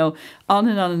funny, on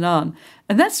and on and on.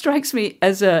 And that strikes me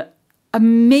as a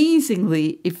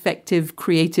amazingly effective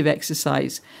creative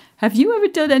exercise. Have you ever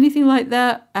done anything like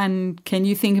that? And can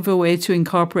you think of a way to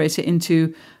incorporate it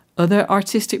into other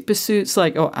artistic pursuits,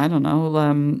 like,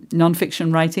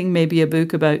 nonfiction writing, maybe a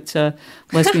book about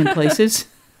lesbian places?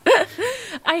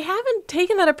 I haven't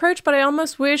taken that approach, but I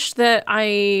almost wish that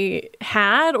I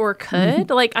had or could.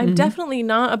 Like, I'm definitely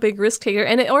not a big risk taker.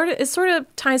 And it sort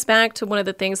of ties back to one of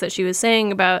the things that she was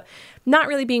saying about not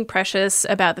really being precious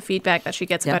about the feedback that she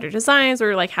gets about her designs,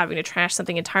 or like having to trash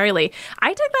something entirely. I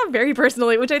take that very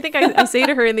personally, which I think I say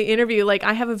to her in the interview, like,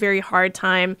 I have a very hard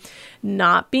time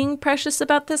not being precious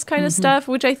about this kind of stuff,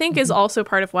 which I think is also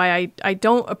part of why I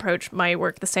don't approach my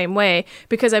work the same way,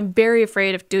 because I'm very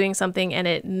afraid of doing something and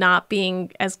it not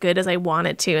being as good as I want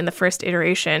it to in the first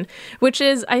iteration, which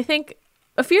is, I think,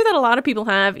 a fear that a lot of people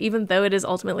have, even though it is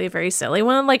ultimately a very silly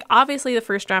one. Like, obviously, the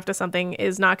first draft of something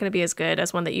is not going to be as good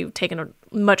as one that you've taken a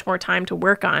much more time to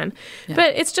work on. Yeah.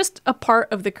 But it's just a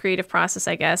part of the creative process,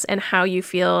 I guess, and how you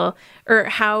feel, or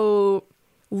how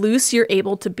loose you're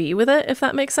able to be with it, if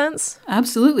that makes sense.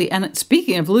 Absolutely. And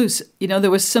speaking of loose, there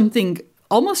was something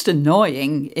almost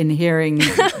annoying in hearing,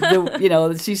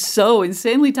 she's so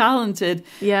insanely talented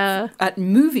at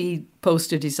movie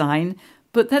poster design,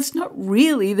 but that's not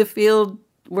really the field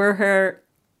where her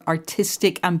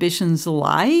artistic ambitions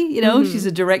lie. She's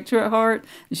a director at heart,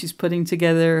 and she's putting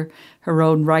together her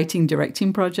own writing,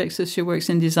 directing projects as she works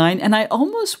in design. And I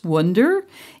almost wonder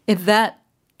if that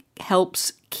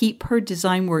helps keep her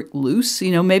design work loose.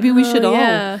 Maybe we should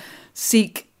all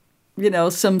seek,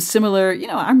 some similar,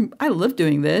 I love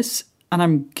doing this and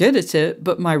I'm good at it,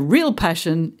 but my real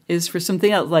passion is for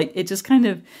something else. Like, it just kind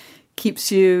of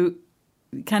keeps you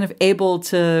kind of able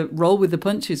to roll with the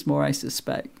punches more, I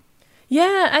suspect.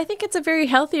 Yeah, I think it's a very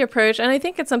healthy approach. And I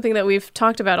think it's something that we've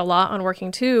talked about a lot on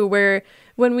Working too, where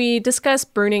when we discuss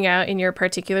burning out in your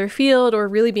particular field or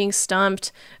really being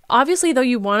stumped, obviously, though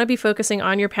you want to be focusing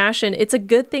on your passion, it's a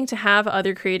good thing to have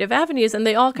other creative avenues, and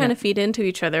they all kind of feed into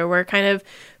each other, where kind of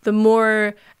the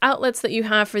more outlets that you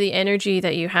have for the energy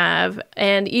that you have,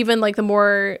 and even like the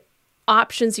more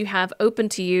options you have open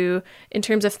to you in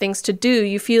terms of things to do,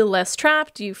 you feel less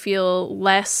trapped, you feel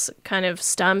less kind of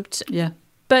stumped. Yeah.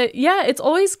 But yeah, it's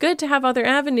always good to have other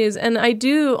avenues. And I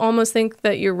do almost think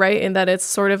that you're right in that it's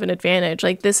sort of an advantage.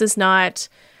 Like, this is not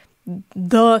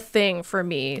the thing for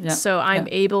me. Yeah. So I'm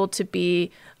able to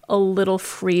be a little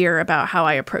freer about how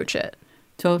I approach it.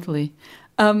 Totally.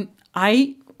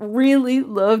 I really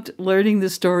loved learning the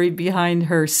story behind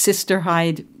her Sister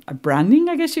Hyde branding,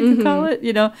 I guess you could call it,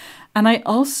 you know. And I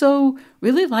also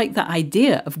really like the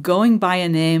idea of going by a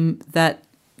name that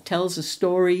tells a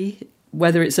story,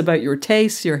 whether it's about your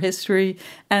tastes, your history,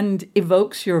 and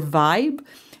evokes your vibe.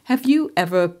 Have you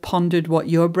ever pondered what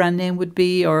your brand name would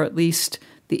be, or at least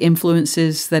the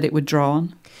influences that it would draw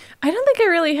on? I don't think I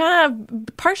really have,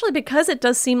 partially because it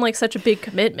does seem like such a big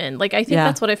commitment. Like, I think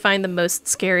that's what I find the most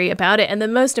scary about it, and the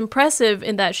most impressive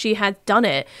in that she had done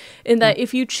it, in that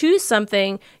if you choose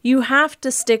something, you have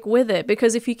to stick with it,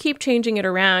 because if you keep changing it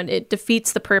around, it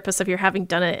defeats the purpose of your having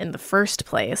done it in the first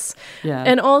place. Yeah.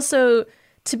 And also,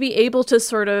 to be able to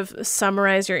sort of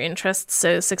summarize your interests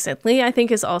so succinctly, I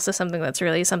think is also something that's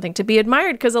really something to be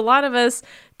admired, because a lot of us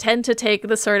tend to take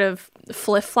the sort of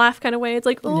fliff-flaff kind of way. It's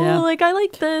like, like, I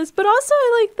like this, but also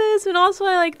I like this, and also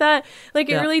I like that. Like,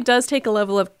 it really does take a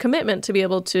level of commitment to be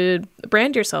able to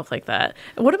brand yourself like that.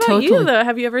 What about you, though?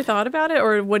 Have you ever thought about it,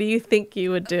 or what do you think you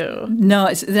would do? No,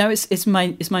 it's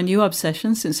my new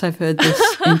obsession since I've heard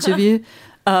this interview.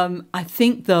 I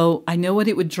think, though, I know what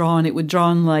it would draw on. It would draw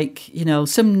on, like, you know,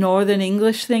 some Northern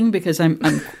English thing, because I'm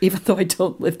even though I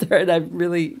don't live there, and I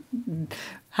really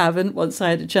haven't once I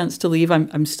had a chance to leave,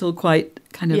 I'm still quite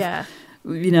kind of,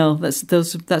 you know,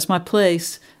 that's my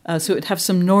place. So it would have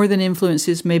some Northern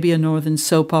influences, maybe a Northern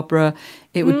soap opera.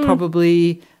 It would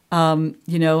probably,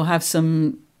 you know, have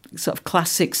some sort of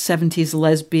classic 70s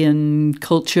lesbian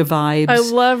culture vibes. I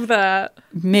love that.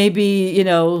 Maybe, you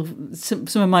know, some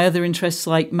of my other interests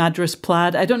like Madras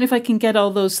plaid. I don't know if I can get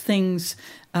all those things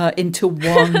into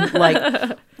one,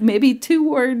 like maybe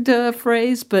 2-word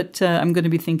phrase, but I'm going to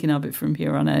be thinking of it from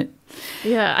here on out.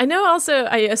 Yeah, I know also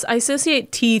I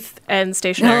associate teeth and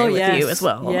stationery with you as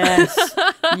well.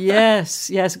 Yes,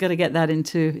 got to get that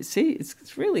into. See,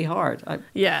 it's really hard.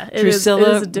 Drusilla,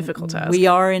 it is a difficult task. We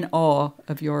are in awe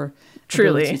of your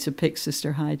ability to pick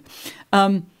Sister Hyde.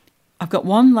 I've got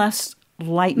one last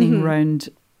lightning round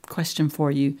question for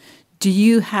you. Do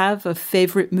you have a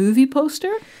favorite movie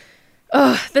poster?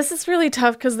 Oh, this is really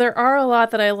tough because there are a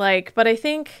lot that I like, but I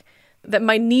think that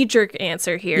my knee-jerk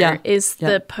answer here is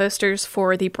the posters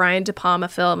for the Brian De Palma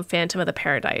film Phantom of the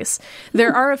Paradise.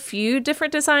 There are a few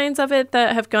different designs of it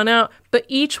that have gone out, but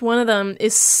each one of them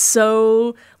is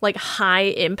so like high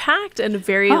impact and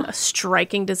very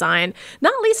striking design,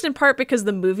 not least in part because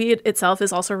the movie itself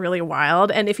is also really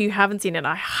wild. And if you haven't seen it,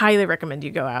 I highly recommend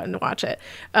you go out and watch it.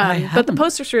 But the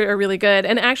posters are really good.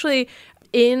 And actually,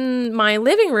 in my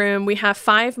living room, we have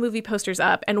 5 movie posters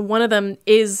up, and one of them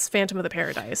is Phantom of the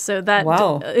Paradise. So that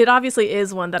it obviously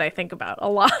is one that I think about a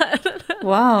lot.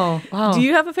 Wow. Do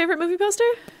you have a favorite movie poster?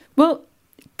 Well,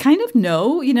 kind of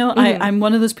no. You know, I'm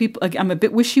one of those people, I'm a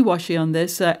bit wishy-washy on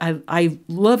this. I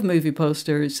love movie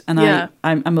posters, and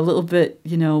I'm a little bit,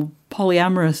 you know,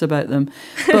 polyamorous about them.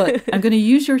 But I'm going to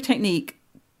use your technique.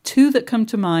 2 that come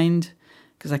to mind,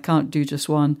 because I can't do just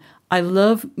one. I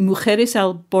love Mujeres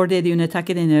al borde de un ataque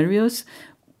de nervios.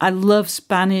 I love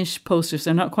Spanish posters.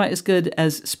 They're not quite as good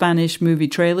as Spanish movie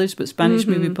trailers, but Spanish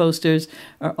movie posters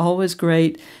are always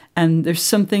great. And there's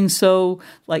something so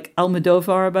like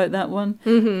Almodovar about that one.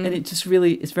 And it just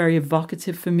really is very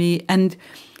evocative for me. And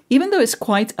even though it's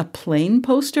quite a plain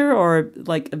poster or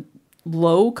like a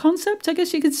low concept, I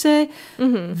guess you could say,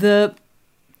 the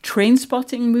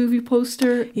Trainspotting movie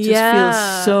poster just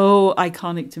feels so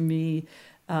iconic to me.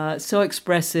 So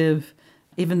expressive,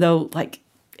 even though like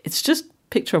it's just a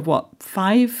picture of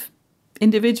 5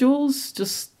 individuals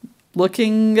just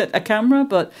looking at a camera,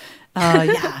 but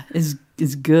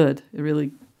is good. It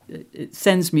really it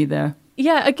sends me there.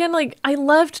 Yeah, again, like I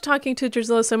loved talking to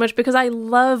Drusilla so much because I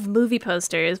love movie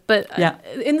posters, but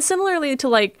and similarly to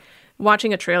like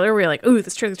watching a trailer where you're like, ooh,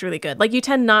 this trailer's really good. Like you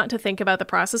tend not to think about the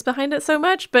process behind it so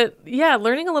much, but yeah,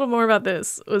 learning a little more about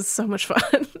this was so much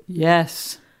fun.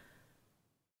 Yes.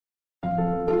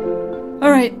 All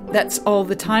right, that's all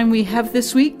the time we have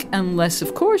this week, unless,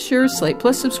 of course, you're a Slate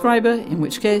Plus subscriber, in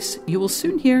which case you will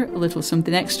soon hear a little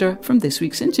something extra from this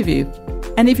week's interview.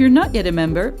 And if you're not yet a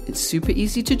member, it's super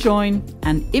easy to join.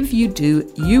 And if you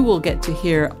do, you will get to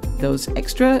hear those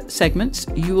extra segments.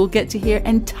 You will get to hear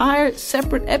entire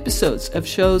separate episodes of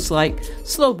shows like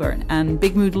Slow Burn and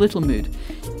Big Mood, Little Mood.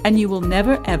 And you will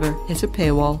never, ever hit a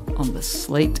paywall on the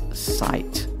Slate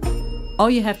site. All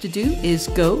you have to do is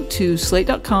go to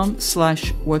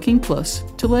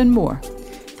slate.com/workingplus to learn more.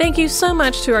 Thank you so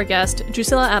much to our guest,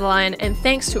 Drusilla Adeline, and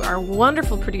thanks to our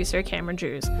wonderful producer, Cameron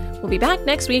Drews. We'll be back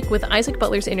next week with Isaac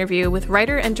Butler's interview with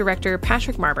writer and director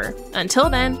Patrick Marber. Until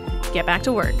then, get back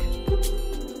to work.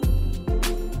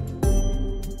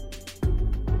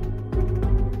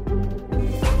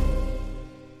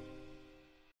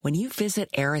 When you visit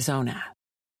Arizona,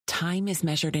 time is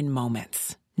measured in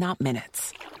moments, not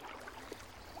minutes.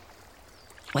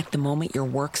 Like the moment your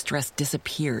work stress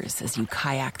disappears as you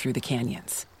kayak through the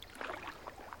canyons.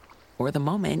 Or the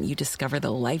moment you discover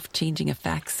the life-changing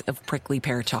effects of prickly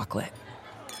pear chocolate.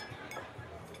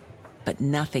 But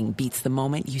nothing beats the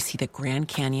moment you see the Grand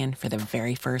Canyon for the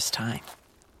very first time.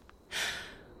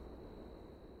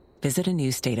 Visit a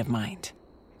new state of mind.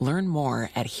 Learn more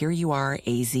at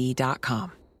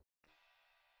hereyouareaz.com.